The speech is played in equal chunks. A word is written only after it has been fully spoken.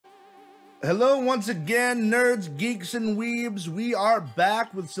Hello once again, nerds, geeks, and weebs. We are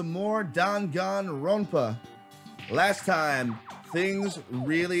back with some more Danganronpa. Last time, things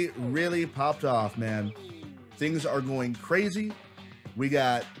really popped off, man. Things are going crazy. We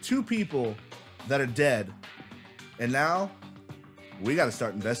got 2 people that are dead. And now, we gotta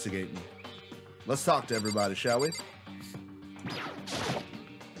start investigating. Let's talk to everybody, shall we?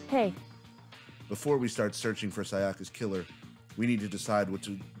 Hey. Before we start searching for Sayaka's killer, we need to decide what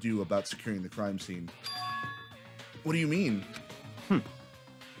to do about securing the crime scene. What do you mean?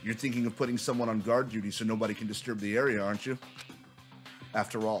 You're thinking of putting someone on guard duty so nobody can disturb the area, aren't you?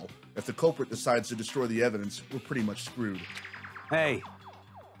 After all, if the culprit decides to destroy the evidence, we're pretty much screwed. Hey.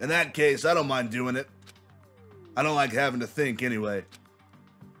 In that case, I don't mind doing it. I don't like having to think anyway.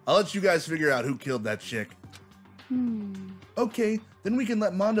 I'll let you guys figure out who killed that chick. Okay, then we can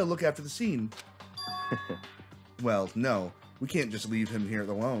let Mondo look after the scene. Well, no. We can't just leave him here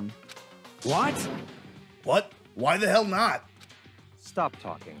alone. What? What? Why the hell not? Stop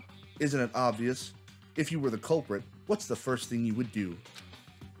talking. Isn't it obvious? If you were the culprit, what's the first thing you would do?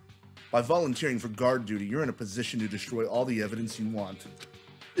 By volunteering for guard duty, you're in a position to destroy all the evidence you want.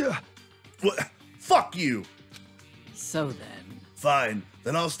 What? Fuck you! So then... Fine,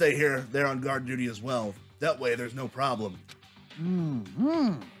 then I'll stay there on guard duty as well. That way there's no problem.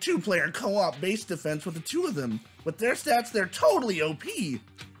 2-player co-op base defense with the 2 of them. With their stats, they're totally OP.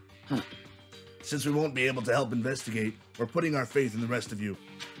 Since we won't be able to help investigate, we're putting our faith in the rest of you.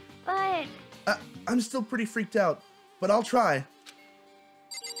 But... I'm still pretty freaked out, but I'll try.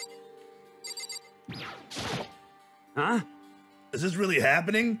 Huh? Is this really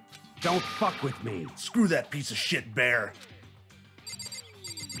happening? Don't fuck with me. Screw that piece of shit bear.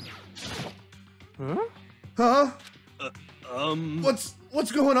 Huh? Huh?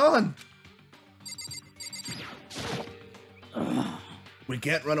 What's going on? We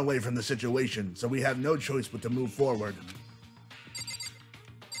can't run away from the situation, so we have no choice but to move forward.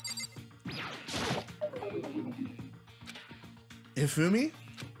 Ifumi?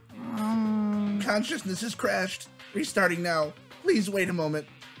 Consciousness has crashed. Restarting now. Please wait a moment.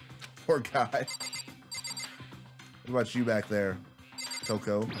 Poor guy. What about you back there,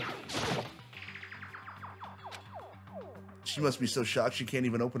 Coco? She must be so shocked she can't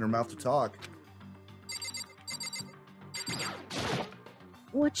even open her mouth to talk.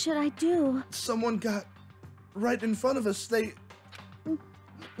 what should I do? Someone got right in front of us. They...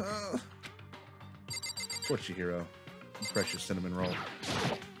 Poor Chihiro. Precious cinnamon roll.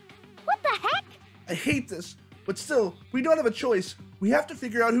 What the heck? I hate this, but still, we don't have a choice. We have to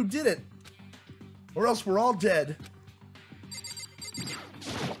figure out who did it. Or else we're all dead.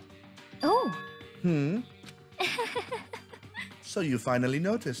 Oh. So you finally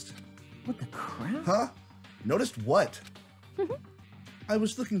noticed. What the crap? Huh? Noticed what? I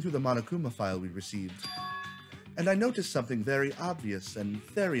was looking through the Monokuma file we received, and I noticed something very obvious and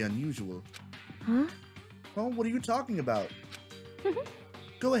very unusual. Huh? Well, what are you talking about?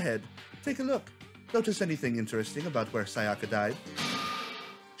 Go ahead, take a look. Notice anything interesting about where Sayaka died?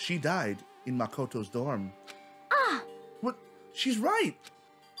 She died in Makoto's dorm. Ah! What? She's right!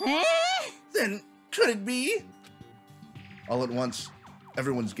 Eh? Then, could it be? All at once,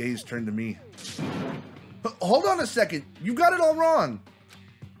 everyone's gaze turned to me. Hold on a second, you got it all wrong.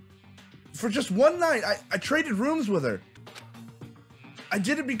 For just one night, I traded rooms with her. I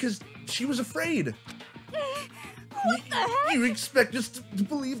did it because she was afraid. What the heck? You expect us to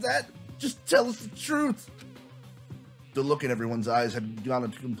believe that? Just tell us the truth. The look in everyone's eyes had gone a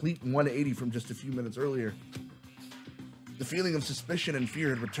complete 180 from just a few minutes earlier. The feeling of suspicion and fear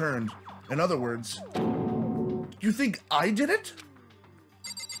had returned. In other words, you think I did it?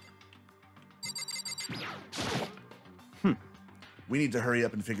 We need to hurry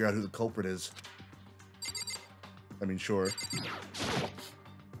up and figure out who the culprit is. I mean, sure.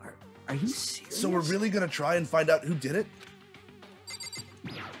 Are you serious? So we're really gonna try and find out who did it?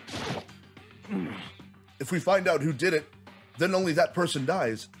 If we find out who did it, then only that person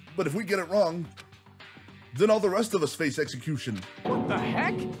dies. But if we get it wrong, then all the rest of us face execution. What the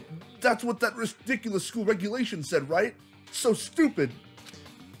heck? That's what that ridiculous school regulation said, right? So stupid.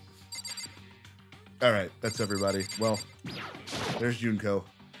 All right, that's everybody. Well, there's Junko.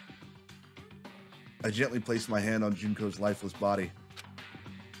 I gently placed my hand on Junko's lifeless body.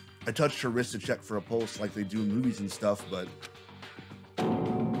 I touched her wrist to check for a pulse like they do in movies and stuff, but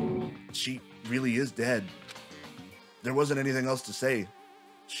she really is dead. There wasn't anything else to say.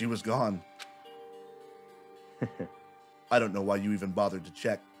 She was gone. I don't know why you even bothered to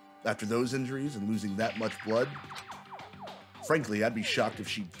check. After those injuries and losing that much blood, frankly, I'd be shocked if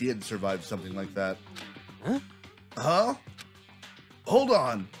she did survive something like that. Huh? Huh? Hold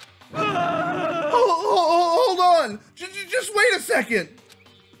on. Hold on! Just wait a second!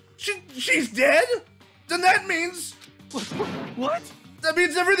 She's dead? Then that means... What? That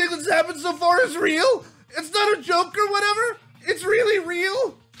means everything that's happened so far is real? It's not a joke or whatever? It's really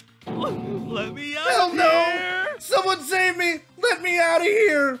real? Let me out Hell of no! here! Someone save me! Let me out of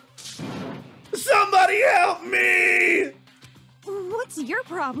here! Somebody help me! What's your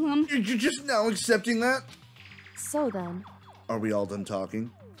problem? You're just now accepting that? So then, Are we all done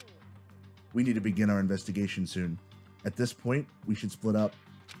talking? We need to begin our investigation soon. At this point, we should split up.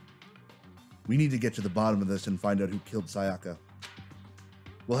 We need to get to the bottom of this and find out who killed Sayaka.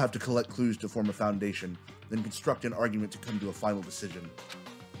 We'll have to collect clues to form a foundation, then construct an argument to come to a final decision.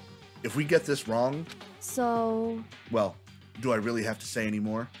 If we get this wrong, so... well, do I really have to say any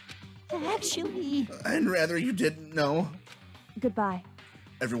more? Actually... I'd rather you didn't know. Goodbye.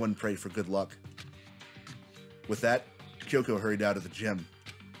 Everyone pray for good luck. With that, Kyoko hurried out of the gym.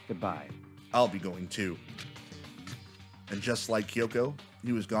 Goodbye. I'll be going too. And just like Kyoko,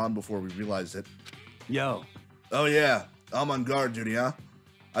 he was gone before we realized it. Yo. Oh yeah, I'm on guard duty, huh?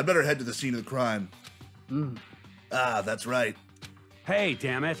 I'd better head to the scene of the crime. Ah, that's right. Hey,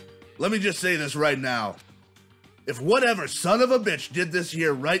 damn it. Let me just say this right now. If whatever son of a bitch did this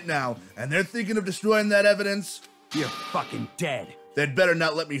here right now, and they're thinking of destroying that evidence, You're fucking dead. they'd better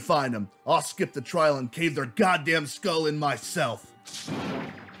not let me find them. I'll skip the trial and cave their goddamn skull in myself.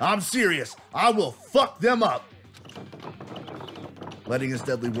 I'm serious. I will fuck them up. Letting his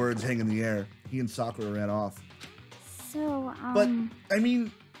deadly words hang in the air, he and Sakura ran off. So, But, I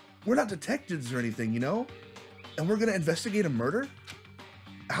mean, we're not detectives or anything, you know? And we're gonna investigate a murder?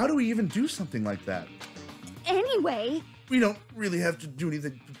 How do we even do something like that? Anyway... We don't really have to do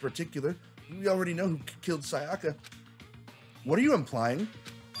anything particular. We already know who killed Sayaka. What are you implying?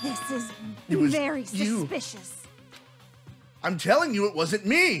 This is It was very you. suspicious. I'm telling you it wasn't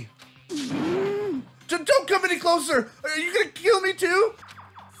me! Don't come any closer! Are you gonna kill me too?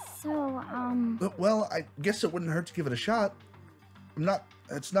 So, Well, I guess it wouldn't hurt to give it a shot.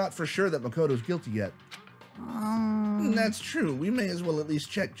 It's not for sure that Makoto's guilty yet. That's true. We may as well at least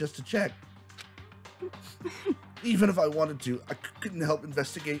check just to check. Even if I wanted to, I couldn't help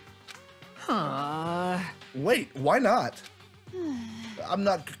investigate. Wait, why not? I'm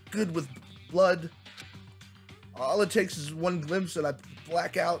not good with blood. All it takes is one glimpse and I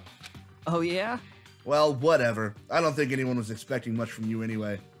black out. Oh yeah? Well, whatever. I don't think anyone was expecting much from you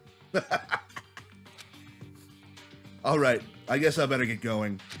anyway. Alright, I guess I better get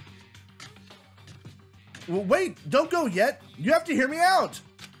going. Well, wait, don't go yet. You have to hear me out.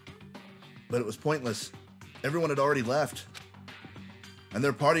 But it was pointless. Everyone had already left. And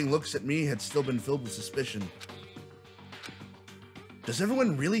their parting looks at me had still been filled with suspicion. Does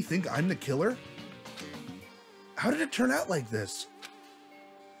everyone really think I'm the killer? How did it turn out like this?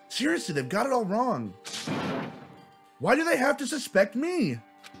 Seriously, they've got it all wrong. Why do they have to suspect me?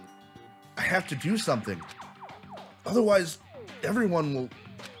 I have to do something. Otherwise, everyone will...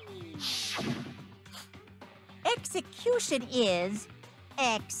 Execution is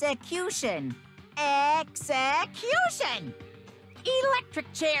execution. Execution!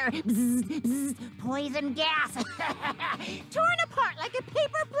 Electric chair. Bzz, bzz, poison gas. Torn apart like a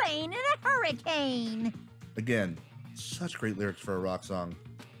paper plane in a hurricane. Again, such great lyrics for a rock song.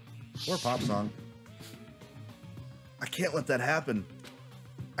 Or a pop song. I can't let that happen.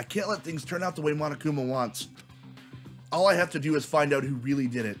 I can't let things turn out the way Monokuma wants. All I have to do is find out who really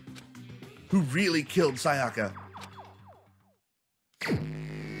did it. Who really killed Sayaka.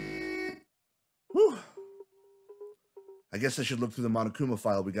 Whew. I guess I should look through the Monokuma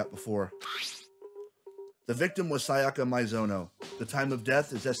file we got before. The victim was Sayaka Maizono. The time of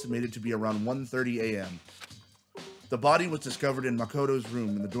death is estimated to be around 1:30 a.m. The body was discovered in Makoto's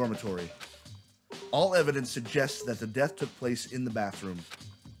room in the dormitory. All evidence suggests that the death took place in the bathroom.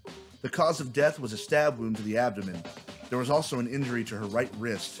 The cause of death was a stab wound to the abdomen. There was also an injury to her right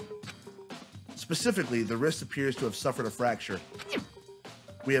wrist. Specifically, the wrist appears to have suffered a fracture.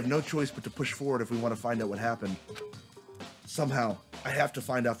 We have no choice but to push forward if we want to find out what happened. Somehow, I have to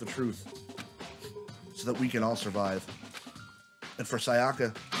find out the truth, so that we can all survive. And for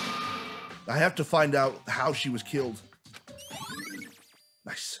Sayaka, I have to find out how she was killed.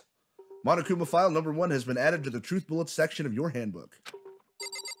 Nice. Monokuma file number 1 has been added to the Truth Bullets section of your handbook.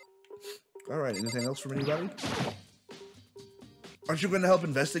 Alright, anything else from anybody? Aren't you going to help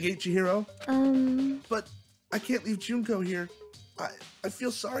investigate, Chihiro? But I can't leave Junko here. I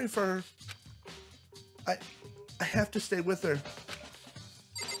feel sorry for her. I have to stay with her.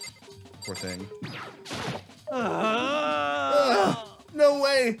 Poor thing. No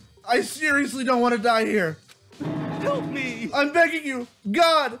way! I seriously don't want to die here. Help me! I'm begging you,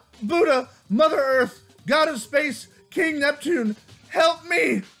 God, Buddha, Mother Earth, God of Space, King Neptune, help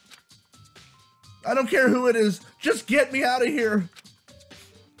me! I don't care who it is, just get me out of here.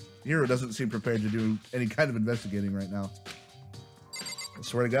 Hero doesn't seem prepared to do any kind of investigating right now. I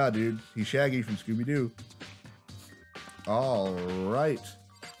swear to God, dude, he's Shaggy from Scooby-Doo. All right.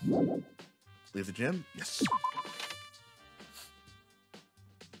 Leave the gym? Yes.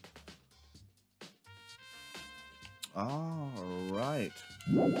 All right.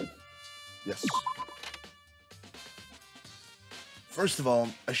 Yes. First of all,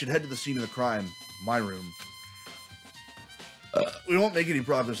 I should head to the scene of the crime, my room. We won't make any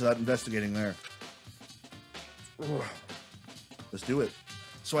progress without investigating there. Let's do it.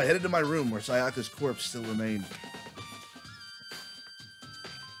 So I headed to my room where Sayaka's corpse still remained.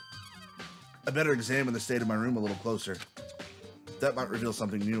 I better examine the state of my room a little closer. That might reveal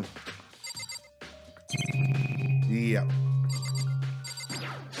something new. Yeah.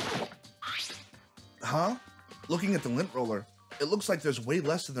 Huh? Looking at the lint roller, it looks like there's way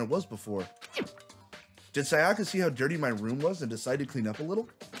less than there was before. Did Sayaka see how dirty my room was and decide to clean up a little?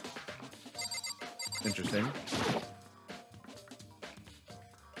 Interesting.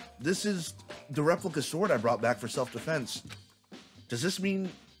 This is the replica sword I brought back for self-defense. Does this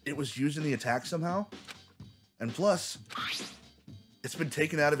mean it was used in the attack somehow? And plus, it's been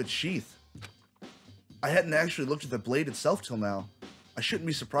taken out of its sheath. I hadn't actually looked at the blade itself till now. I shouldn't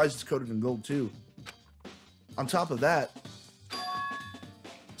be surprised it's coated in gold too. On top of that,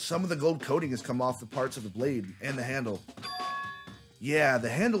 some of the gold coating has come off the parts of the blade and the handle. Yeah, the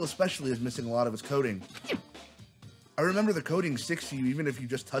handle especially is missing a lot of its coating. I remember the coating sticks to you even if you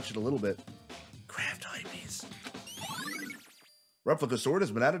just touch it a little bit. Craft IPs. Replica sword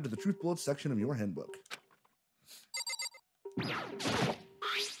has been added to the Truth Bullets section of your handbook.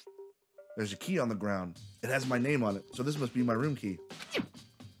 There's a key on the ground. It has my name on it, so this must be my room key.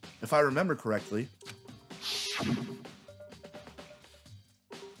 If I remember correctly.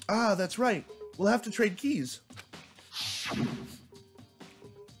 Ah, that's right. We'll have to trade keys.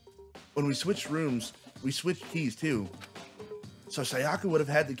 When we switched rooms, we switched keys too. So Sayaka would have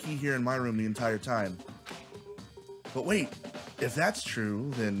had the key here in my room the entire time. But wait, if that's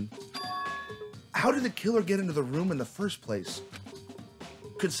true, then how did the killer get into the room in the first place?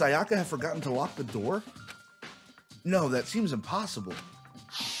 Could Sayaka have forgotten to lock the door? No, that seems impossible.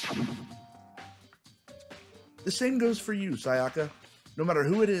 The same goes for you, Sayaka. No matter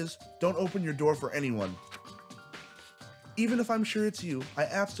who it is, don't open your door for anyone. Even if I'm sure it's you, I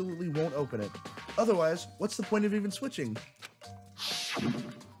absolutely won't open it. Otherwise, what's the point of even switching?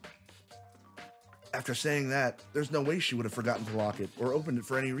 After saying that, there's no way she would have forgotten to lock it or opened it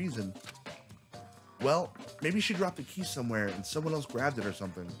for any reason. Well, maybe she dropped the key somewhere and someone else grabbed it or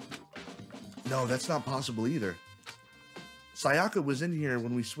something. No, that's not possible either. Sayaka was in here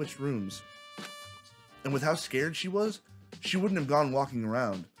when we switched rooms. And with how scared she was, she wouldn't have gone walking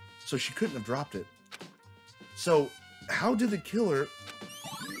around, so she couldn't have dropped it. So, how did the killer...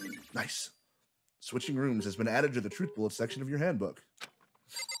 Nice. Switching rooms has been added to the Truth Bullets section of your handbook.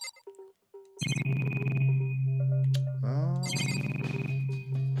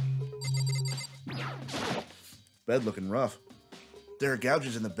 Bed looking rough. There are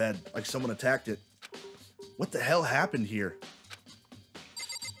gouges in the bed, like someone attacked it. What the hell happened here?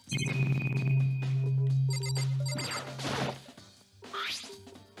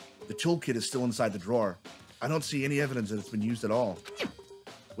 The toolkit is still inside the drawer. I don't see any evidence that it's been used at all.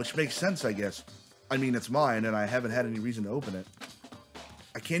 Which makes sense, I guess. I mean, it's mine, and I haven't had any reason to open it.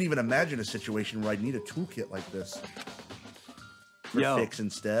 I can't even imagine a situation where I'd need a toolkit like this. For fixing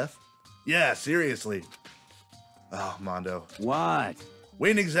stuff. Yeah, seriously. Oh, Mondo. What? We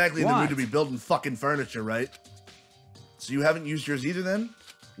ain't exactly in the mood to be building fucking furniture, right? So you haven't used yours either, then?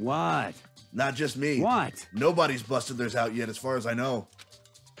 What? Not just me. What? Nobody's busted theirs out yet, as far as I know.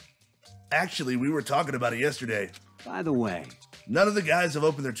 Actually, we were talking about it yesterday. By the way, none of the guys have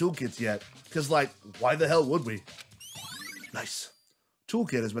opened their toolkits yet. Because, like, why the hell would we? Nice.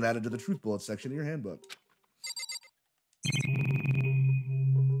 Toolkit has been added to the Truth Bullets section of your handbook.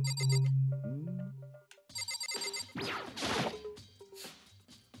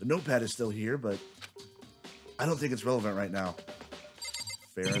 The notepad is still here, but I don't think it's relevant right now.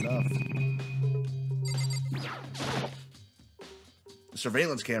 Fair enough. The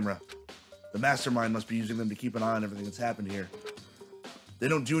surveillance camera. The mastermind must be using them to keep an eye on everything that's happened here. They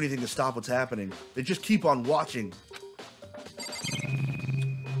don't do anything to stop what's happening. They just keep on watching.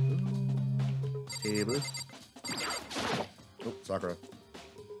 Table. Oh, Sakura.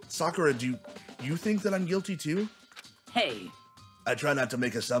 Sakura, do you think that I'm guilty too? hey, I try not to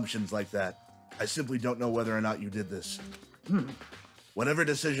make assumptions like that. I simply don't know whether or not you did this. Whatever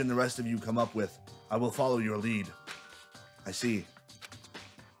decision the rest of you come up with, I will follow your lead. I see.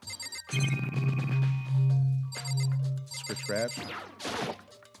 Scratch.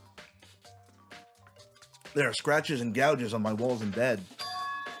 There are scratches and gouges on my walls and bed.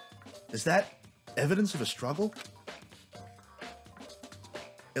 Is that evidence of a struggle?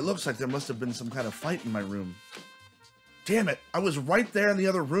 It looks like there must have been some kind of fight in my room. Damn it, I was right there in the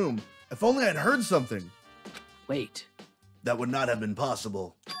other room. If only I'd heard something. Wait. That would not have been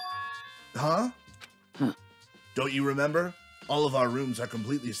possible. Huh? Don't you remember? All of our rooms are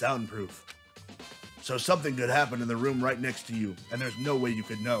completely soundproof. So something could happen in the room right next to you, and there's no way you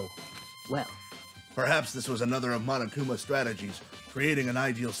could know. Well, Perhaps this was another of Monokuma's strategies, creating an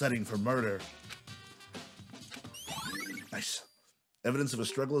ideal setting for murder. Nice. Evidence of a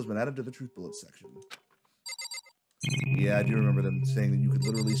struggle has been added to the truth bullets section. Yeah, I do remember them saying that you could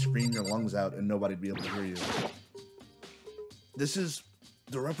literally scream your lungs out and nobody'd be able to hear you. This is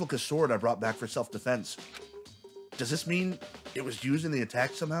the replica sword I brought back for self-defense. Does this mean it was used in the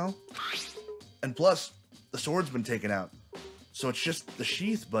attack somehow? And plus, the sword's been taken out. So it's just the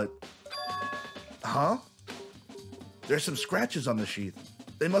sheath, but... Huh? There's some scratches on the sheath.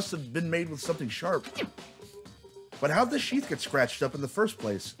 They must have been made with something sharp. But how'd the sheath get scratched up in the first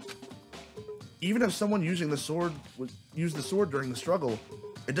place? Even if someone used the sword during the struggle,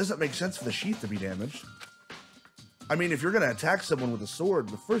 it doesn't make sense for the sheath to be damaged. I mean, if you're gonna attack someone with a sword,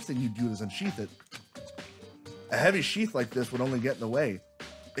 the first thing you'd do is unsheath it. A heavy sheath like this would only get in the way.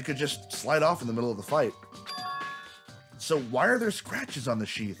 It could just slide off in the middle of the fight. So why are there scratches on the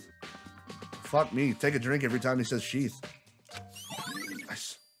sheath? Fuck me, take a drink every time he says sheath.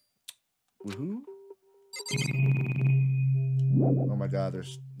 Nice. Woohoo. Oh my god,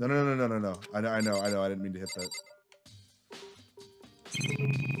 there's... No. I know, I didn't mean to hit that.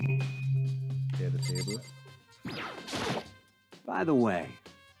 Okay, the table. By the way,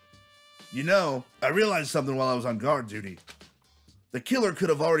 You know, I realized something while I was on guard duty. The killer could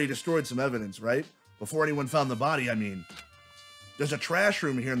have already destroyed some evidence, right? Before anyone found the body, I mean. There's a trash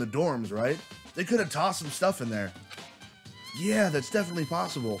room here in the dorms, right? They could have tossed some stuff in there. Yeah, that's definitely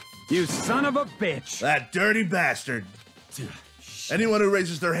possible. you son of a bitch! That dirty bastard. Anyone who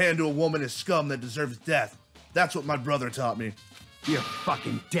raises their hand to a woman is scum that deserves death. That's what my brother taught me. You're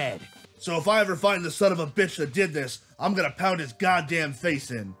fucking dead. So if I ever find the son of a bitch that did this, I'm gonna pound his goddamn face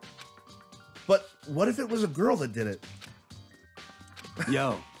in. But what if it was a girl that did it?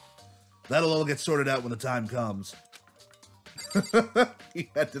 Yo, That'll all get sorted out when the time comes. He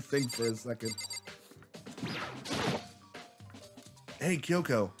had to think for a second. Hey,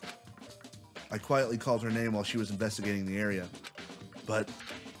 Kyoko. I quietly called her name while she was investigating the area. But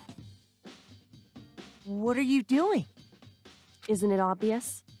What are you doing? Isn't it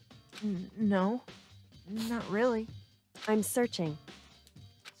obvious? No, not really. I'm searching.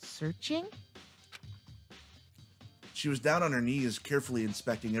 Searching? she was down on her knees, carefully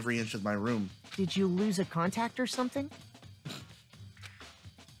inspecting every inch of my room. Did you lose a contact or something?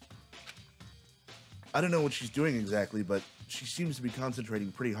 I don't know what she's doing exactly, but she seems to be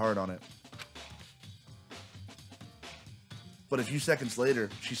concentrating pretty hard on it. But a few seconds later,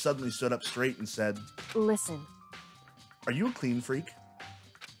 she suddenly stood up straight and said, Listen, "Are you a clean freak?"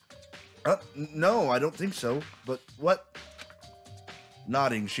 No, I don't think so. But what?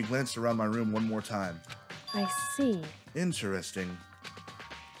 Nodding, she glanced around my room one more time. I see. Interesting.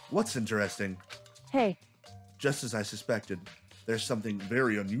 What's interesting? Hey, Just as I suspected, there's something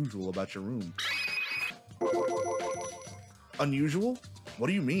very unusual about your room. Unusual? What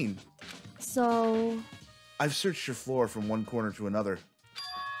do you mean? so... I've searched your floor from one corner to another,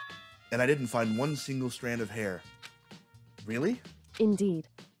 and I didn't find one single strand of hair. Really? Indeed.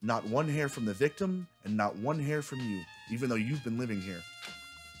 Not one hair from the victim, and not one hair from you, even though you've been living here.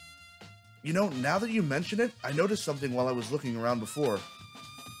 You know, now that you mention it, I noticed something while I was looking around before.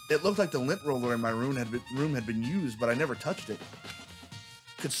 It looked like the lint roller in my room had been used, but I never touched it.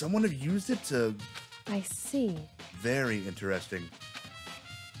 Could someone have used it to... I see. Very interesting.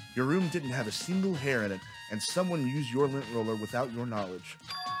 Your room didn't have a single hair in it, and someone used your lint roller without your knowledge.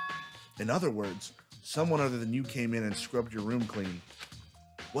 In other words, someone other than you came in and scrubbed your room clean.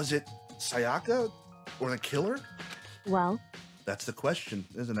 Was it Sayaka or the killer? Well, That's the question,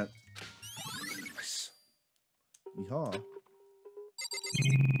 isn't it? Nice. Yeehaw.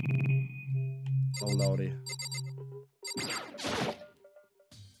 Oh, lordy.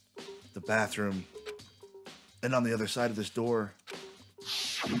 The bathroom. And on the other side of this door.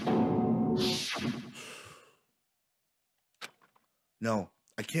 No,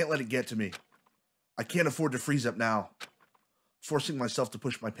 I can't let it get to me. I can't afford to freeze up now. Forcing myself to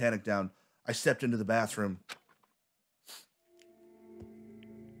push my panic down, I stepped into the bathroom.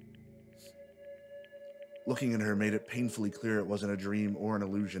 Looking at her made it painfully clear it wasn't a dream or an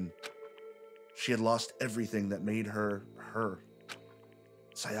illusion. She had lost everything that made her, her.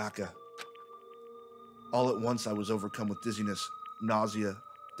 Sayaka. All at once I was overcome with dizziness, nausea,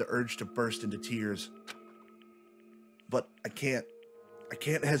 the urge to burst into tears. But I can't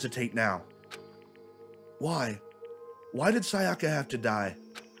hesitate now. Why? Why did Sayaka have to die?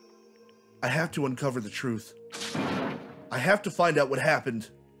 I have to uncover the truth. I have to find out what happened.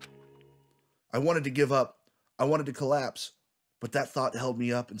 I wanted to give up. I wanted to collapse. But that thought held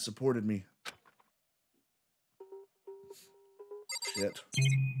me up and supported me. Shit.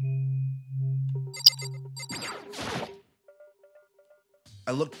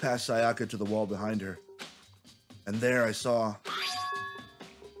 I looked past Sayaka to the wall behind her. And there I saw...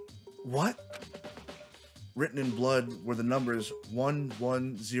 What? Written in blood were the numbers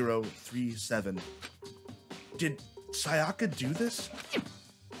 11037. Did Sayaka do this?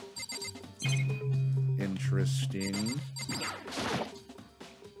 Interesting.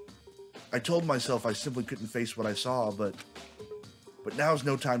 I told myself I simply couldn't face what I saw, but now's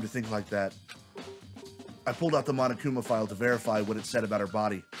no time to think like that. I pulled out the Monokuma file to verify what it said about her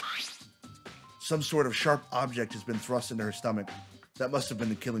body. Some sort of sharp object has been thrust into her stomach. That must have been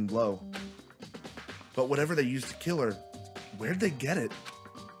the killing blow. But whatever they used to kill her, where'd they get it?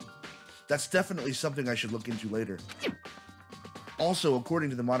 That's definitely something I should look into later. Also, according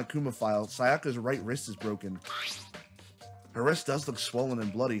to the Monokuma file, Sayaka's right wrist is broken. Her wrist does look swollen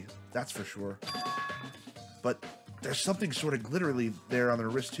and bloody, that's for sure. But there's something sort of glittery there on her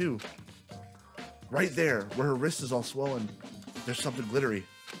wrist too. Right there, where her wrist is all swollen, there's something glittery.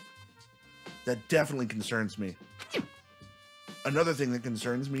 That definitely concerns me. Another thing that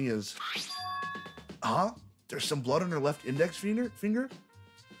concerns me is... There's some blood on her left index finger?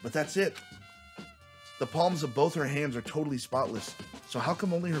 But that's it. The palms of both her hands are totally spotless, so how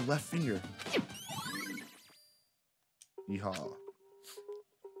come only her left finger? Yeehaw.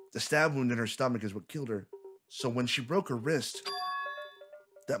 The stab wound in her stomach is what killed her, so when she broke her wrist,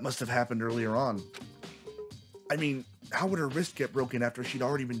 that must have happened earlier on. I mean, how would her wrist get broken after she'd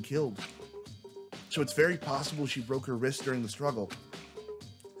already been killed? So it's very possible she broke her wrist during the struggle.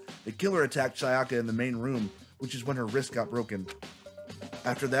 The killer attacked Sayaka in the main room, which is when her wrist got broken.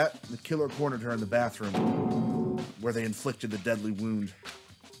 After that, the killer cornered her in the bathroom, where they inflicted the deadly wound.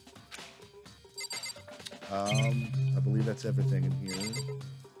 I believe that's everything in here.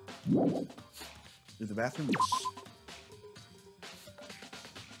 Is the bathroom? Yes.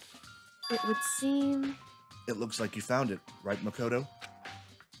 It would seem... It looks like you found it, right, Makoto?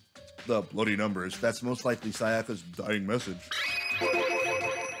 The bloody numbers. That's most likely Sayaka's dying message.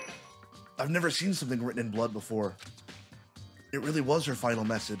 I've never seen something written in blood before. It really was her final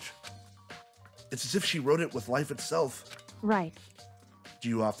message. It's as if she wrote it with life itself. Right. Do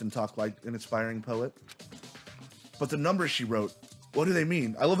you often talk like an aspiring poet? But the numbers she wrote, what do they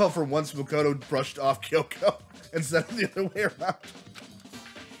mean? I love how for once Makoto brushed off Kyoko instead of the other way around.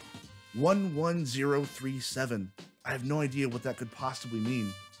 11037. I have no idea what that could possibly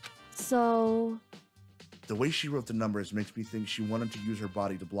mean. So... The way she wrote the numbers makes me think she wanted to use her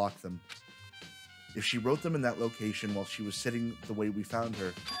body to block them. If she wrote them in that location while she was sitting the way we found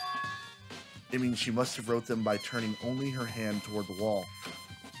her, it means she must have wrote them by turning only her hand toward the wall.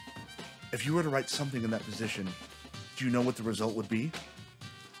 If you were to write something in that position, do you know what the result would be?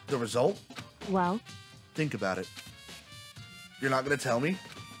 The result? Well? Think about it. You're not going to tell me?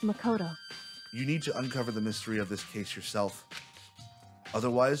 Makoto. You need to uncover the mystery of this case yourself.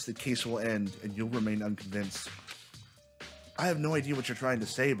 Otherwise, the case will end and you'll remain unconvinced. I have no idea what you're trying to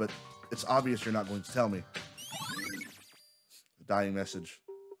say, but it's obvious you're not going to tell me. The dying message.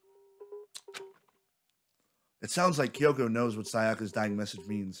 It sounds like Kyoko knows what Sayaka's dying message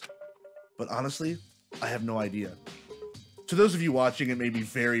means. But honestly, I have no idea. To those of you watching, it may be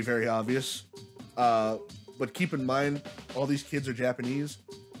very, very obvious. But keep in mind, all these kids are Japanese.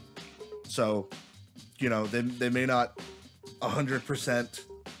 So, you know, they may not 100%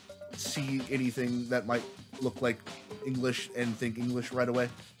 see anything that might look like English and think English right away.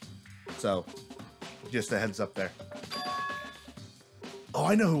 So, just a heads up there. Oh,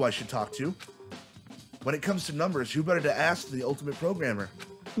 I know who I should talk to. When it comes to numbers, who better to ask the ultimate programmer?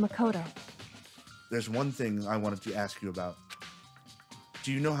 Makoto. There's one thing I wanted to ask you about.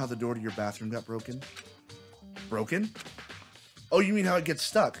 Do you know how the door to your bathroom got broken? Broken? Oh, you mean how it gets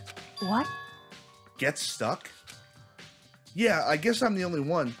stuck? What? Gets stuck? Yeah, I guess I'm the only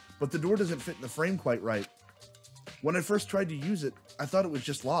one, but the door doesn't fit in the frame quite right. When I first tried to use it, I thought it was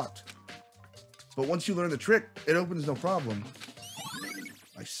just locked. But once you learn the trick, it opens no problem.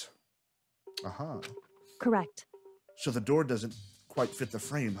 Nice. Correct. So the door doesn't quite fit the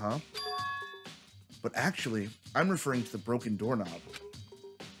frame, huh? But actually, I'm referring to the broken doorknob.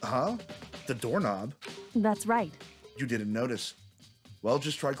 Huh? The doorknob? That's right. You didn't notice. Well,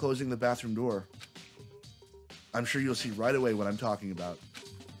 just try closing the bathroom door. I'm sure you'll see right away what I'm talking about.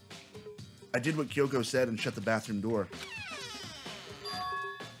 I did what Kyoko said and shut the bathroom door.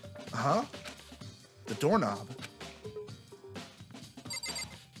 Huh? The doorknob?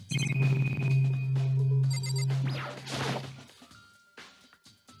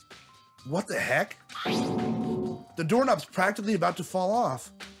 What the heck? The doorknob's practically about to fall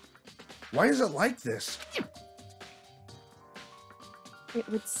off. Why is it like this? It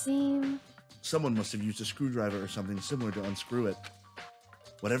would seem... Someone must have used a screwdriver or something similar to unscrew it.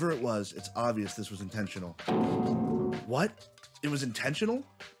 Whatever it was, it's obvious this was intentional. What? It was intentional?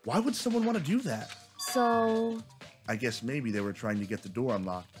 Why would someone want to do that? So... I guess maybe they were trying to get the door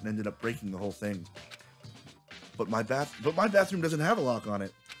unlocked and ended up breaking the whole thing. But my bathroom doesn't have a lock on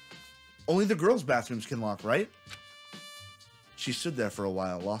it. Only the girls' bathrooms can lock, right? She stood there for a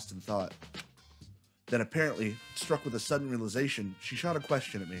while, lost in thought. Then apparently, struck with a sudden realization, she shot a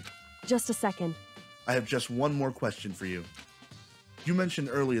question at me. Just a second. I have just one more question for you. You mentioned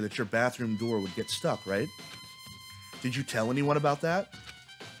earlier that your bathroom door would get stuck, right? Did you tell anyone about that?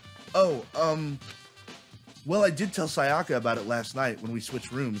 Oh, well, I did tell Sayaka about it last night when we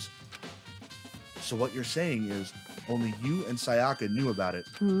switched rooms. So what you're saying is, only you and Sayaka knew about it.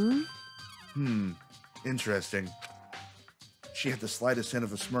 Interesting. She had the slightest hint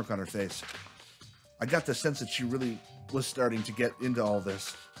of a smirk on her face. I got the sense that she really was starting to get into all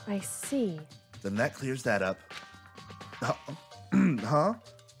this. I see. Then that clears that up. Huh?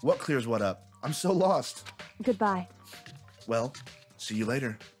 What clears what up? I'm so lost. Goodbye. Well, see you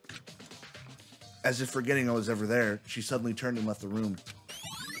later. As if forgetting I was ever there, she suddenly turned and left the room.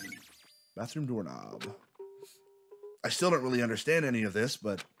 Bathroom doorknob. I still don't really understand any of this,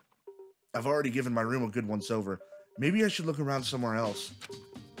 but I've already given my room a good once-over. Maybe I should look around somewhere else.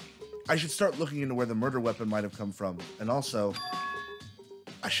 I should start looking into where the murder weapon might have come from. And also,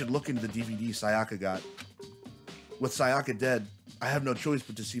 I should look into the DVD Sayaka got. With Sayaka dead, I have no choice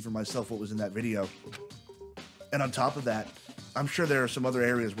but to see for myself what was in that video. And on top of that, I'm sure there are some other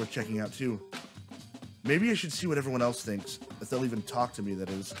areas worth checking out too. Maybe I should see what everyone else thinks, if they'll even talk to me, that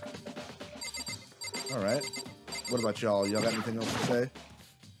is. Alright. What about y'all? Y'all got anything else to say?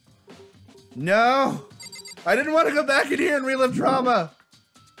 No! I didn't want to go back in here and relive trauma!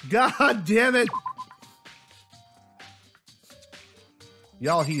 God damn it!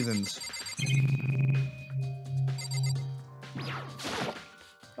 Y'all heathens.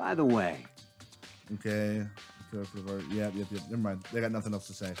 By the way. Okay. Yep. Never mind. They got nothing else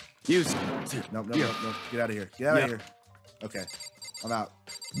to say. You. Nope. Get out of here. Get out of here. Okay. I'm out.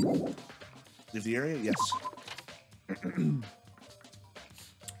 Leave the area? Yes.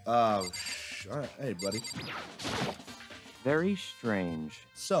 Alright. Hey, buddy. Very strange.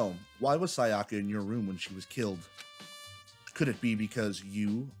 So, why was Sayaka in your room when she was killed? Could it be because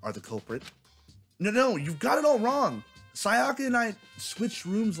you are the culprit? No, you've got it all wrong. Sayaka and I switched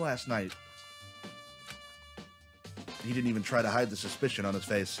rooms last night. He didn't even try to hide the suspicion on his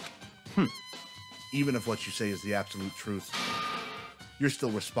face. Even if what you say is the absolute truth. You're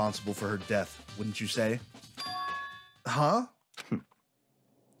still responsible for her death, wouldn't you say? Huh?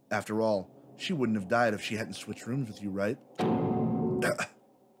 After all, she wouldn't have died if she hadn't switched rooms with you, right? The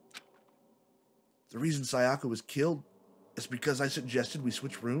reason Sayaka was killed is because I suggested we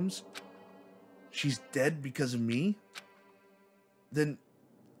switch rooms? She's dead because of me? Then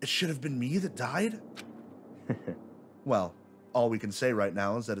it should have been me that died? Well, all we can say right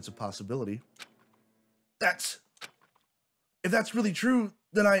now is that it's a possibility. If that's really true,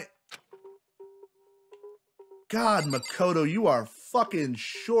 then God, Makoto, you are fucking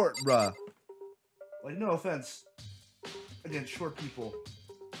short, bruh. Like, no offense against short people.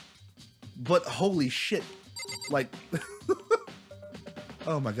 But holy shit. Like,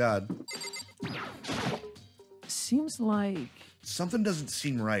 oh my god. Seems like... Something doesn't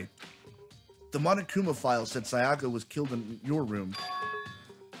seem right. The Monokuma file said Sayaka was killed in your room.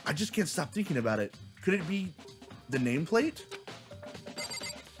 I just can't stop thinking about it. Could it be the nameplate?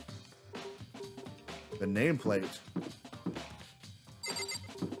 The nameplate.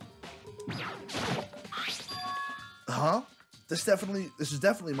 Huh? This is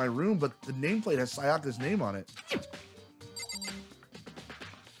definitely my room, but the nameplate has Sayaka's name on it.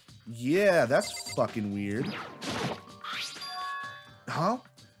 Yeah, that's fucking weird. Huh?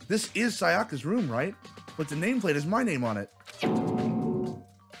 This is Sayaka's room, right? But the nameplate has my name on it.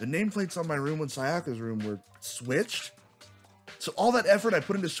 The nameplates on my room and Sayaka's room were switched? So all that effort I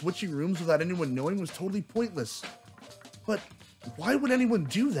put into switching rooms without anyone knowing was totally pointless. But why would anyone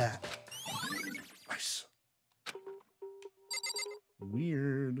do that? I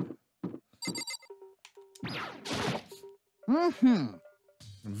Weird. Mm-hmm.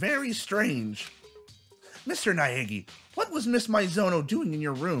 Very strange. Mr. Naegi, what was Miss Mizono doing in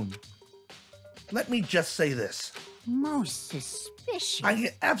your room? Let me just say this. Most suspicious.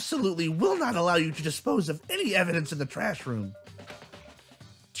 I absolutely will not allow you to dispose of any evidence in the trash room.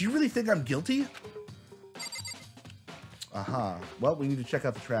 Do you really think I'm guilty? Aha. Well, we need to check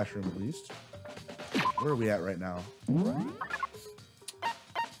out the trash room at least. Where are we at right now?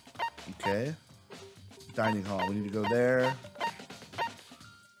 Okay. Dining hall. We need to go there.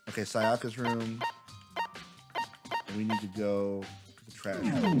 Okay, Sayaka's room. And we need to go to the trash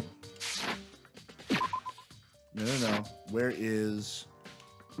room. No. Where is...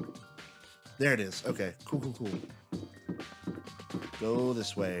 There it is. Okay. Cool. Go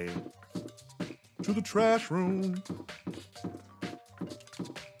this way. To the trash room.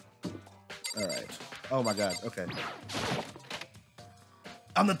 Alright. Oh my god. Okay.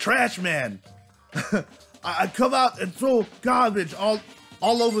 I'm the trash man. I come out and throw garbage all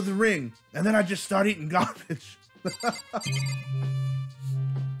over the ring. And then I just start eating garbage.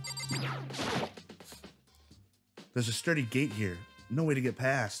 There's a sturdy gate here. No way to get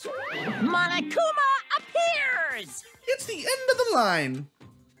past. Monokuma appears! It's the end of the line.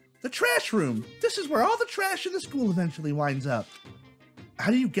 The trash room. This is where all the trash in the school eventually winds up.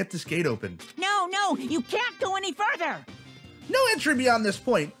 How do you get this gate open? No, you can't go any further! No entry beyond this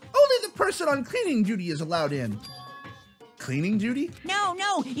point. Only the person on cleaning duty is allowed in. Cleaning duty? No,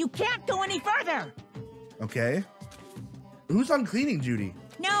 you can't go any further! Okay. Who's on cleaning duty?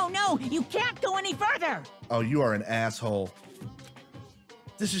 No, you can't go any further! Oh, you are an asshole.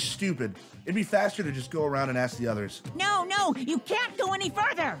 This is stupid. It'd be faster to just go around and ask the others. No, you can't go any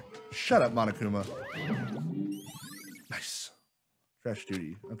further! Shut up, Monokuma. Nice. Trash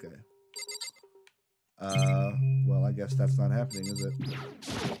duty. Okay. Well, I guess that's not happening, is it?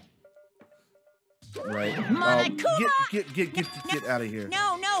 Right. Monokuma! Get out of here.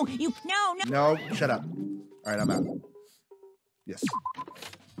 No. No, shut up. All right, I'm out. Yes.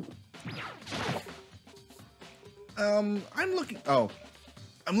 I'm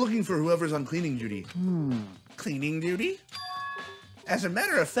looking for whoever's on cleaning duty. Cleaning duty? As a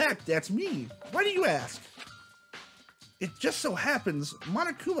matter of fact, that's me. Why do you ask? It just so happens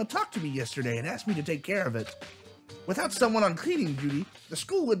Monokuma talked to me yesterday and asked me to take care of it. Without someone on cleaning duty, the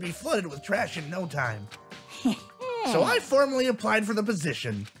school would be flooded with trash in no time. So I formally applied for the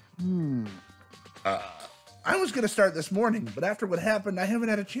position. I was going to start this morning, but after what happened, I haven't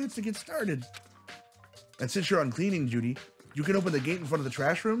had a chance to get started. And since you're on cleaning duty, you can open the gate in front of the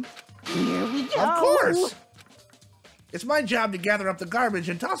trash room? Here we go! Of course! It's my job to gather up the garbage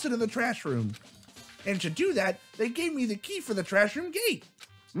and toss it in the trash room. And to do that, they gave me the key for the trash room gate.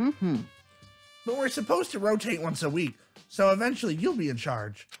 But we're supposed to rotate once a week, so eventually you'll be in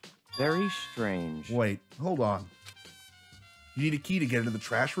charge. Very strange. Wait, hold on. You need a key to get into the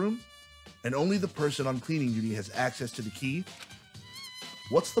trash room? And only the person on cleaning duty has access to the key?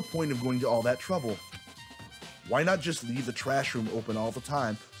 What's the point of going to all that trouble? Why not just leave the trash room open all the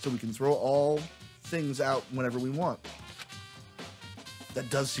time so we can throw all things out whenever we want? That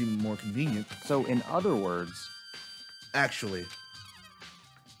does seem more convenient. So, in other words, Actually,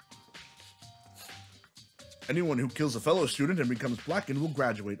 anyone who kills a fellow student and becomes blackened will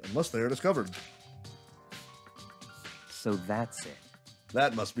graduate unless they are discovered. so that's it.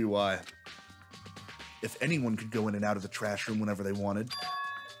 That must be why. If anyone could go in and out of the trash room whenever they wanted,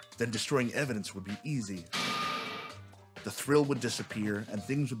 then destroying evidence would be easy. The thrill would disappear and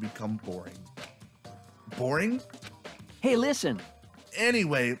things would become boring. Boring? Hey, listen.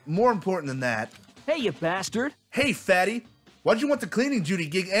 Anyway, more important than that, Hey, you bastard. hey, fatty, why'd you want the cleaning duty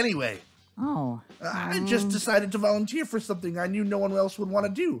gig anyway? Oh. I just decided to volunteer for something I knew no one else would want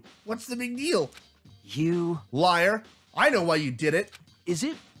to do. What's the big deal? You... Liar, I know why you did it. Is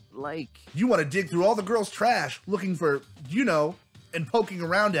it, like... You want to dig through all the girls' trash looking for, you know, and poking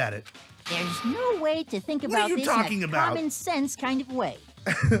around at it. There's no way to think What are about you this talking in a about? common sense kind of way.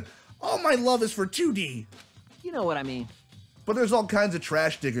 All my love is for 2D. You know what I mean. But there's all kinds of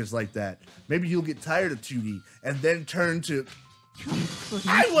trash diggers like that. Maybe you'll get tired of 2D and then turn to...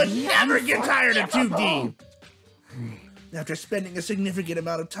 I would never get tired of 2D! After spending a significant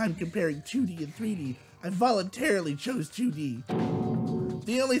amount of time comparing 2D and 3D, I voluntarily chose 2D.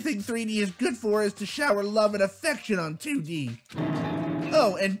 The only thing 3D is good for is to shower love and affection on 2D.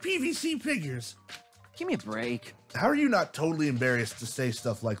 Oh, and PVC figures. Give me a break. How are you not totally embarrassed to say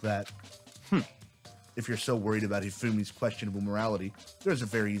stuff like that? If you're so worried about Hifumi's questionable morality, there's a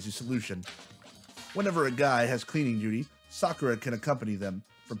very easy solution. Whenever a guy has cleaning duty, Sakura can accompany them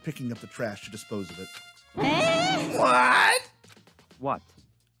from picking up the trash to dispose of it. Eh? What? What?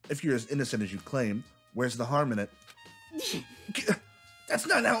 If you're as innocent as you claim, where's the harm in it? That's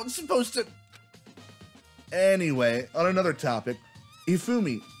not how it's supposed to... Anyway, on another topic,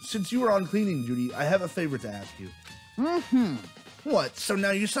 Ifumi, since you were on cleaning duty, I have a favor to ask you. Mm-hmm. What, so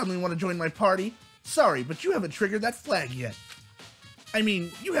now you suddenly want to join my party? Sorry, but you haven't triggered that flag yet. I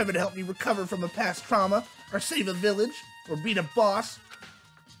mean, you haven't helped me recover from a past trauma, or save a village, or beat a boss.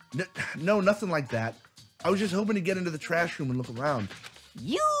 No, nothing like that. I was just hoping to get into the trash room and look around.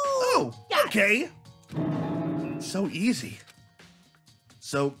 You... Oh, got it. okay. So easy.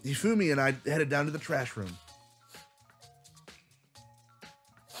 So, Ifumi and I headed down to the trash room.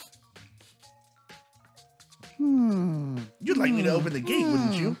 You'd like me to open the gate,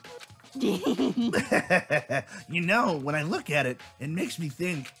 wouldn't you? You know, when I look at it, it makes me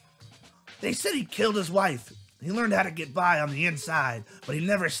think. They said he killed his wife. He learned how to get by on the inside, but he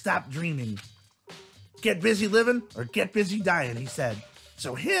never stopped dreaming. Get busy living or get busy dying, he said.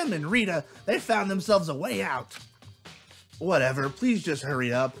 So him and Rita, they found themselves a way out. Whatever, please just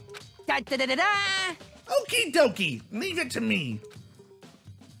hurry up. Da-da-da-da-da! Okie dokie, leave it to me.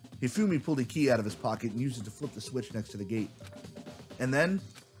 Hifumi pulled a key out of his pocket and used it to flip the switch next to the gate. And then...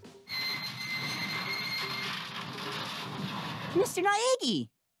 Mr. Naegi!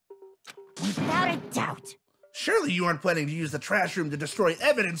 Without a doubt. Surely you aren't planning to use the trash room to destroy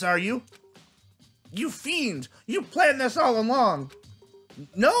evidence, are you? You fiend! You planned this all along!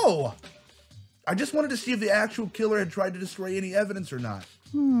 No! I just wanted to see if the actual killer had tried to destroy any evidence or not.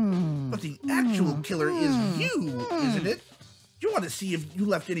 But the actual killer is you, isn't it? You want to see if you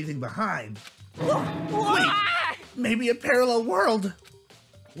left anything behind. Wait, maybe a parallel world.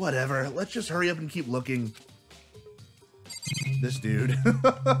 Whatever, let's just hurry up and keep looking. This dude.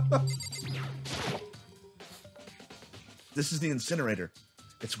 This is the incinerator.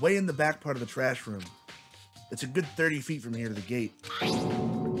 It's way in the back part of the trash room. It's a good 30 feet from here to the gate.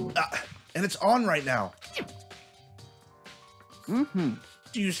 And it's on right now. Do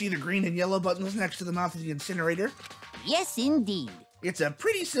you see the green and yellow buttons next to the mouth of the incinerator? Yes, indeed. It's a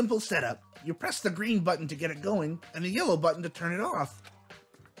pretty simple setup. You press the green button to get it going, and the yellow button to turn it off.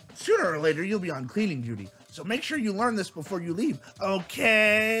 Sooner or later, you'll be on cleaning duty, so make sure you learn this before you leave,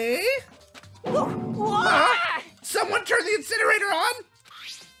 okay? Huh? Someone turned the incinerator on?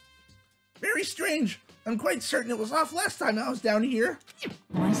 Very strange. I'm quite certain it was off last time I was down here.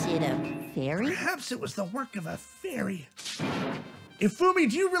 Was it a fairy? Perhaps it was the work of a fairy. Ifumi,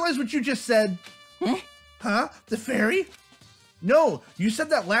 do you realize what you just said? Huh? Huh? The fairy? No, you said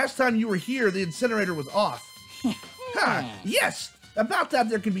that last time you were here, the incinerator was off. Ha! Yes! About that,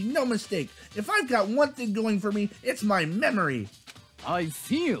 there can be no mistake. If I've got one thing going for me, it's my memory. I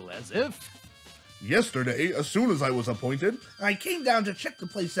feel as if... Yesterday, as soon as I was appointed, I came down to check the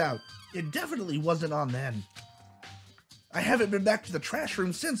place out. It definitely wasn't on then. I haven't been back to the trash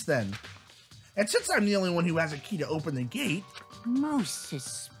room since then. And since I'm the only one who has a key to open the gate, Most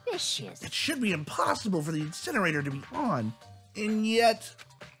suspicious. it should be impossible for the incinerator to be on. And yet...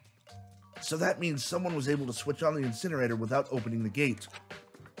 So that means someone was able to switch on the incinerator without opening the gate.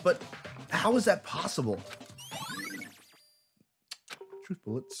 But how is that possible? Truth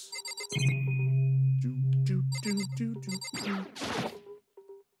bullets.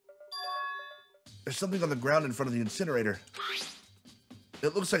 There's something on the ground in front of the incinerator.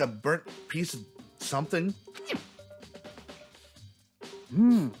 It looks like a burnt piece of something.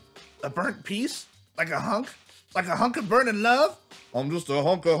 A burnt piece? Like a hunk? Like a hunk of burning love? I'm just a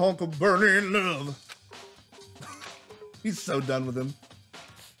hunk of burning love. He's so done with him.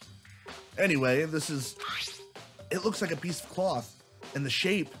 Anyway, this is... It looks like a piece of cloth. And the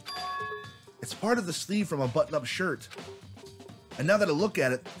shape... It's part of the sleeve from a button-up shirt. And now that I look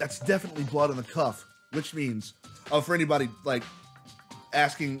at it, that's definitely blood on the cuff. Which means... Oh, for anybody, like,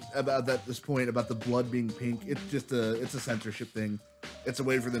 asking about that this point about the blood being pink, it's just it's a censorship thing. It's a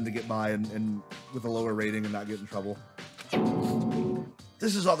way for them to get by and with a lower rating and not get in trouble.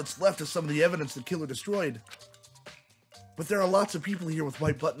 This is all that's left of some of the evidence the killer destroyed. But there are lots of people here with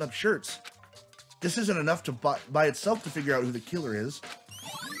white button-up shirts. This isn't enough to by itself to figure out who the killer is.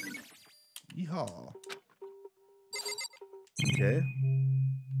 Yeehaw. Okay.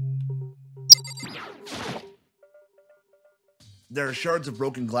 There are shards of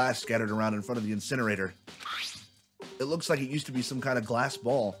broken glass scattered around in front of the incinerator. It looks like it used to be some kind of glass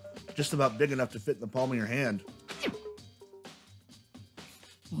ball, just about big enough to fit in the palm of your hand.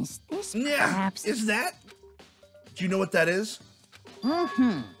 Is this Yeah, perhaps... is that? Do you know what that is?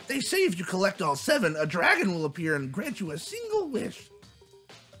 They say if you collect all 7, a dragon will appear and grant you a single wish.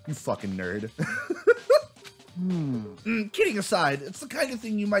 You fucking nerd. Kidding aside, it's the kind of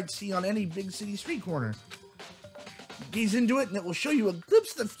thing you might see on any big city street corner. Gaze into it and it will show you a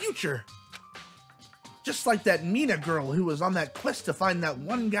glimpse of the future. Just like that Mina girl who was on that quest to find that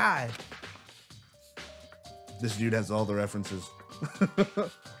one guy. This dude has all the references.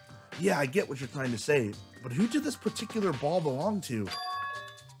 Yeah, I get what you're trying to say, but who did this particular ball belong to?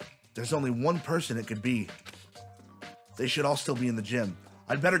 There's only one person it could be. They should all still be in the gym.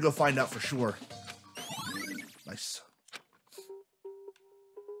 I'd better go find out for sure. Nice.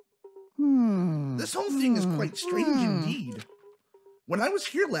 This whole thing is quite strange indeed. When I was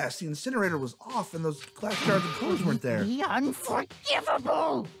here last, the incinerator was off and those glass jars of clothes weren't there. The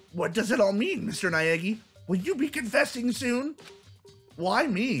unforgivable! What does it all mean, Mr. Naegi? Will you be confessing soon? Why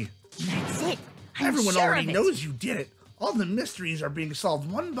me? That's it. I'm Everyone sure already of it. knows you did it. All the mysteries are being solved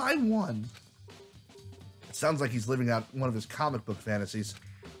one by one. It sounds like he's living out one of his comic book fantasies.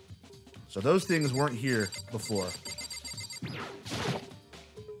 So those things weren't here before.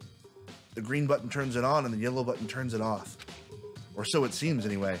 The green button turns it on and the yellow button turns it off. Or so it seems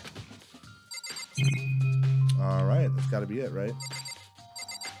anyway. Alright, that's gotta be it, right?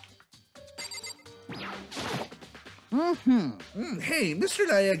 Hey, Mr.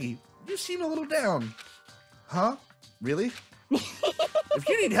 Naegi, you seem a little down. Huh? Really? If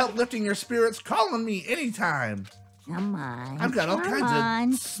you need help lifting your spirits, call on me anytime. Come on. I've got all come kinds on.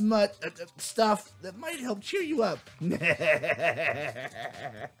 of smut stuff that might help cheer you up.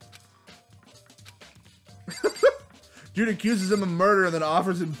 Dude accuses him of murder and then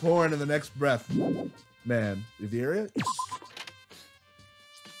offers him porn in the next breath. Man, leave the area? Yes.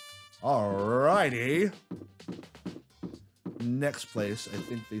 Alrighty. Next place, I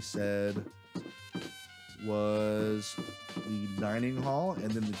think they said, was the dining hall and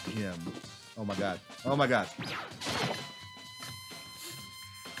then the gym. Oh my god. Oh my god.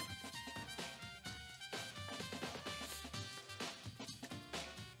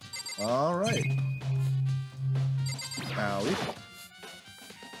 Alright. Owie.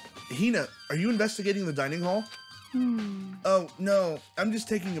 Hina, are you investigating the dining hall? Oh, no. I'm just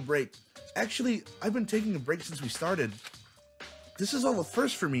taking a break. Actually, I've been taking a break since we started. This is all a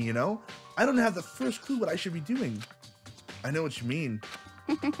first for me, you know? I don't have the first clue what I should be doing. I know what you mean.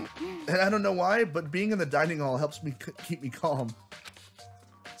 And I don't know why, but being in the dining hall helps me keep me calm.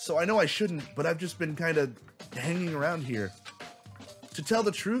 So I know I shouldn't, but I've just been kind of hanging around here. To tell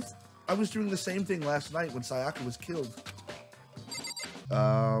the truth, I was doing the same thing last night when Sayaka was killed.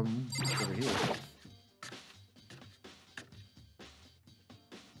 It's over here.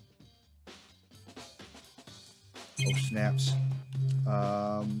 Oh, snaps.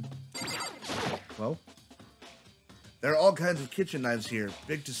 Well, there are all kinds of kitchen knives here,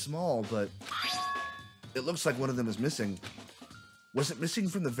 big to small, but it looks like one of them is missing. Was it missing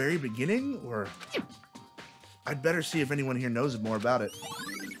from the very beginning, or? I'd better see if anyone here knows more about it.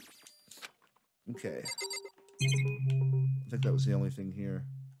 Okay. I think that was the only thing here.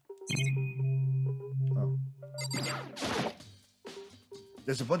 Oh.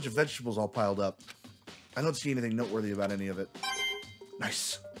 There's a bunch of vegetables all piled up. I don't see anything noteworthy about any of it.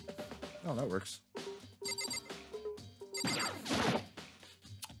 Nice. Oh, that works.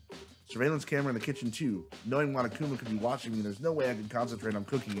 Surveillance camera in the kitchen, too. Knowing Monokuma could be watching me, there's no way I could concentrate on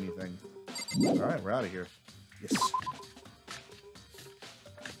cooking anything. Alright, we're out of here. Yes.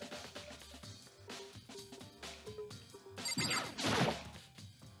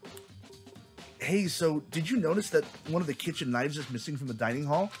 Hey, so did you notice that one of the kitchen knives is missing from the dining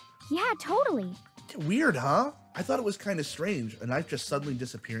hall? Yeah, totally. Weird, huh? I thought it was kind of strange, a knife just suddenly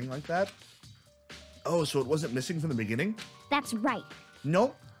disappearing like that. Oh, so it wasn't missing from the beginning? That's right.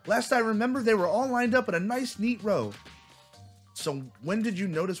 Nope. Last I remember, they were all lined up in a nice, neat row. So when did you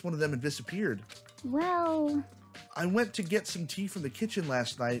notice one of them had disappeared? Well, I went to get some tea from the kitchen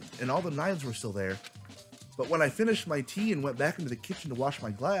last night, and all the knives were still there. But when I finished my tea and went back into the kitchen to wash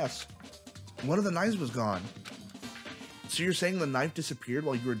my glass, one of the knives was gone. So you're saying the knife disappeared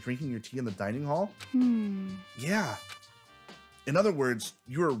while you were drinking your tea in the dining hall? Yeah. In other words,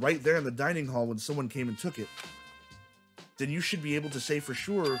 you were right there in the dining hall when someone came and took it. Then you should be able to say for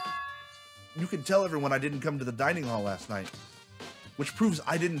sure, you can tell everyone I didn't come to the dining hall last night. Which proves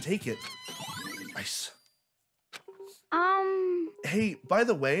I didn't take it. Nice. Hey, by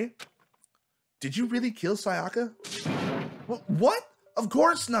the way, did you really kill Sayaka? What? Of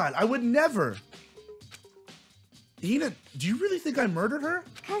course not. I would never. Hina, do you really think I murdered her?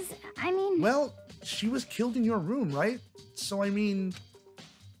 'cause, I mean... Well, she was killed in your room, right? So, I mean,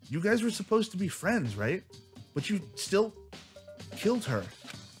 you guys were supposed to be friends, right? But you still killed her.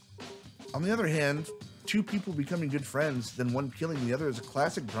 On the other hand, two people becoming good friends, then one killing the other is a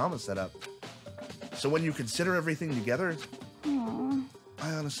classic drama setup. So when you consider everything together, Aw.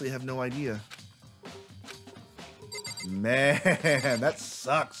 I honestly have no idea. Man, that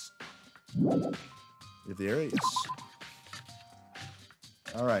sucks. If the area, yes.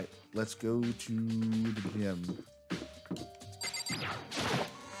 All right, let's go to the gym.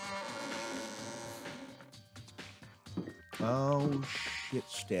 Oh, shit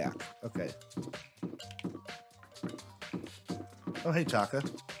stack. Okay. Oh, hey, Taka.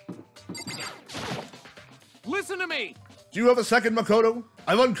 Listen to me! Do you have a second, Makoto?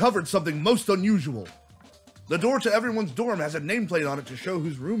 I've uncovered something most unusual. The door to everyone's dorm has a nameplate on it to show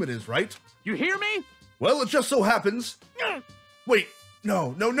whose room it is, right? You hear me? Well, it just so happens. Wait,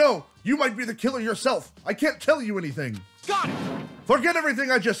 no. You might be the killer yourself. I can't tell you anything. Got it! Forget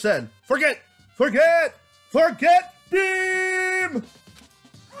everything I just said. Forget! Beam!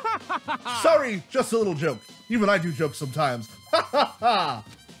 Sorry, just a little joke. Even I do jokes sometimes. Ha ha ha!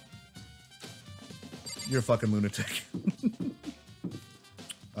 You're a fucking lunatic.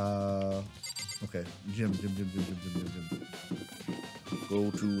 Okay. Gym.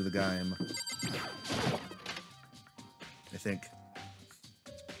 Go to the game. I think.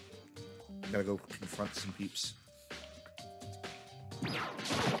 Gotta go confront some peeps.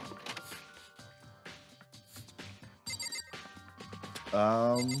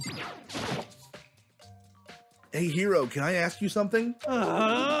 Hey, Hero, can I ask you something? No.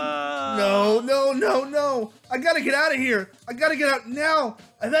 I gotta get out of here. I gotta get out now.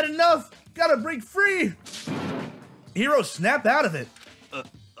 I've had enough. Gotta break free. Hero, snap out of it.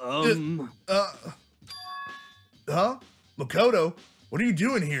 Huh? Makoto, what are you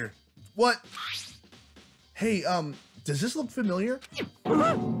doing here? What? Hey, does this look familiar?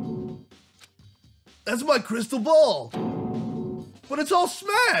 That's my crystal ball. But it's all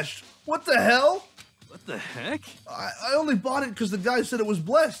smashed. What the hell? What the heck? I only bought it because the guy said it was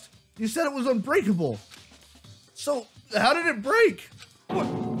blessed. He said it was unbreakable. So, how did it break?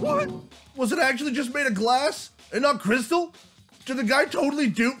 What? Was it actually just made of glass and not crystal? Did the guy totally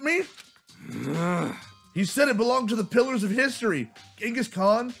dupe me? He said it belonged to the pillars of history. Genghis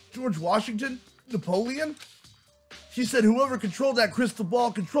Khan, George Washington, Napoleon. He said whoever controlled that crystal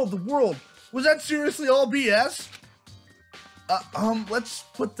ball controlled the world. Was that seriously all BS? Let's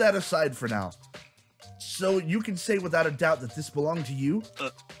put that aside for now. So you can say without a doubt that this belonged to you?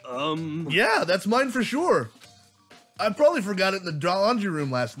 Yeah, that's mine for sure. I probably forgot it in the laundry room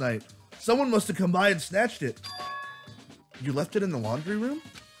last night. Someone must have come by and snatched it. You left it in the laundry room?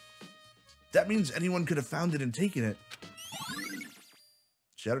 That means anyone could have found it and taken it.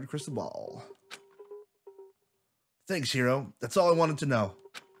 Shattered crystal ball. Thanks, Hero. That's all I wanted to know.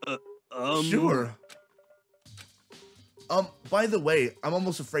 Sure. By the way, I'm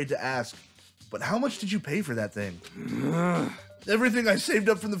almost afraid to ask, but how much did you pay for that thing? Everything I saved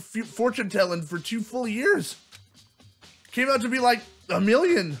up from the fortune telling for 2 full years. Came out to be like $1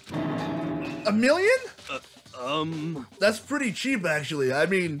 million. $1 million? That's pretty cheap, actually. I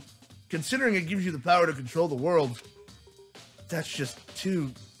mean, considering it gives you the power to control the world, that's just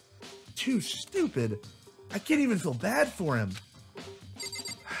too stupid. I can't even feel bad for him.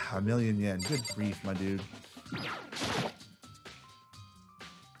 1 million yen. Good grief, my dude.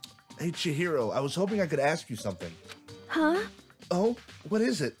 Hey, Chihiro, I was hoping I could ask you something. Huh? Oh, what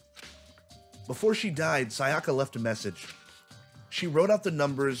is it? Before she died, Sayaka left a message. She wrote out the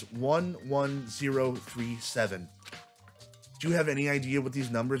numbers 11037. Do you have any idea what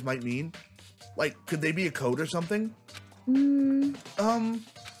these numbers might mean? Like, could they be a code or something?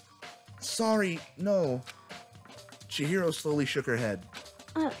 Sorry, no. Chihiro slowly shook her head.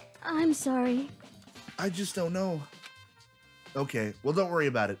 I'm sorry. I just don't know. Okay, well, don't worry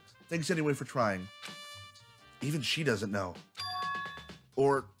about it. Thanks anyway for trying. Even she doesn't know.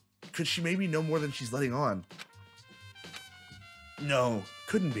 Or could she maybe know more than she's letting on? No,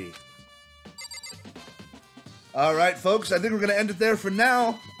 couldn't be. All right, folks, I think we're going to end it there for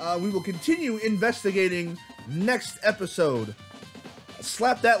now. We will continue investigating next episode.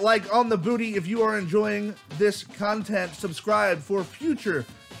 Slap that like on the booty if you are enjoying this content. Subscribe for future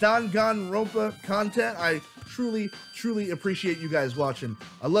Danganronpa content. I truly appreciate you guys watching.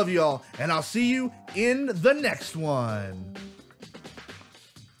 I love you all, and I'll see you in the next one.